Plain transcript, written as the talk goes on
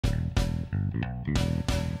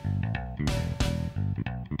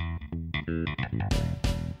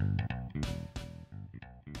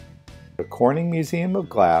The Corning Museum of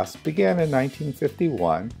Glass began in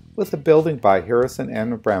 1951 with a building by Harrison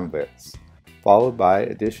Abramovitz, followed by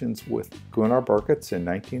additions with Gunnar Birkerts in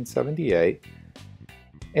 1978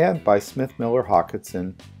 and by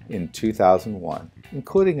Smith-Miller+Hawkinson in 2001,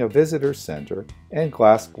 including a visitor center and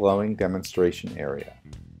glass blowing demonstration area.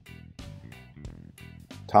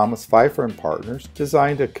 Phifer and Partners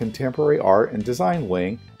designed a contemporary art and design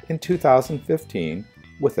wing in 2015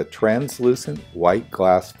 with a translucent white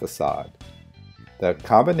glass facade. The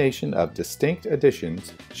combination of distinct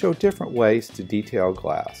additions show different ways to detail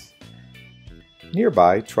glass.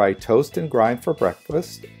 Nearby, try toast and grind for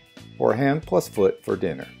breakfast or hand plus foot for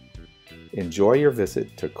dinner. Enjoy your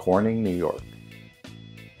visit to Corning, New York.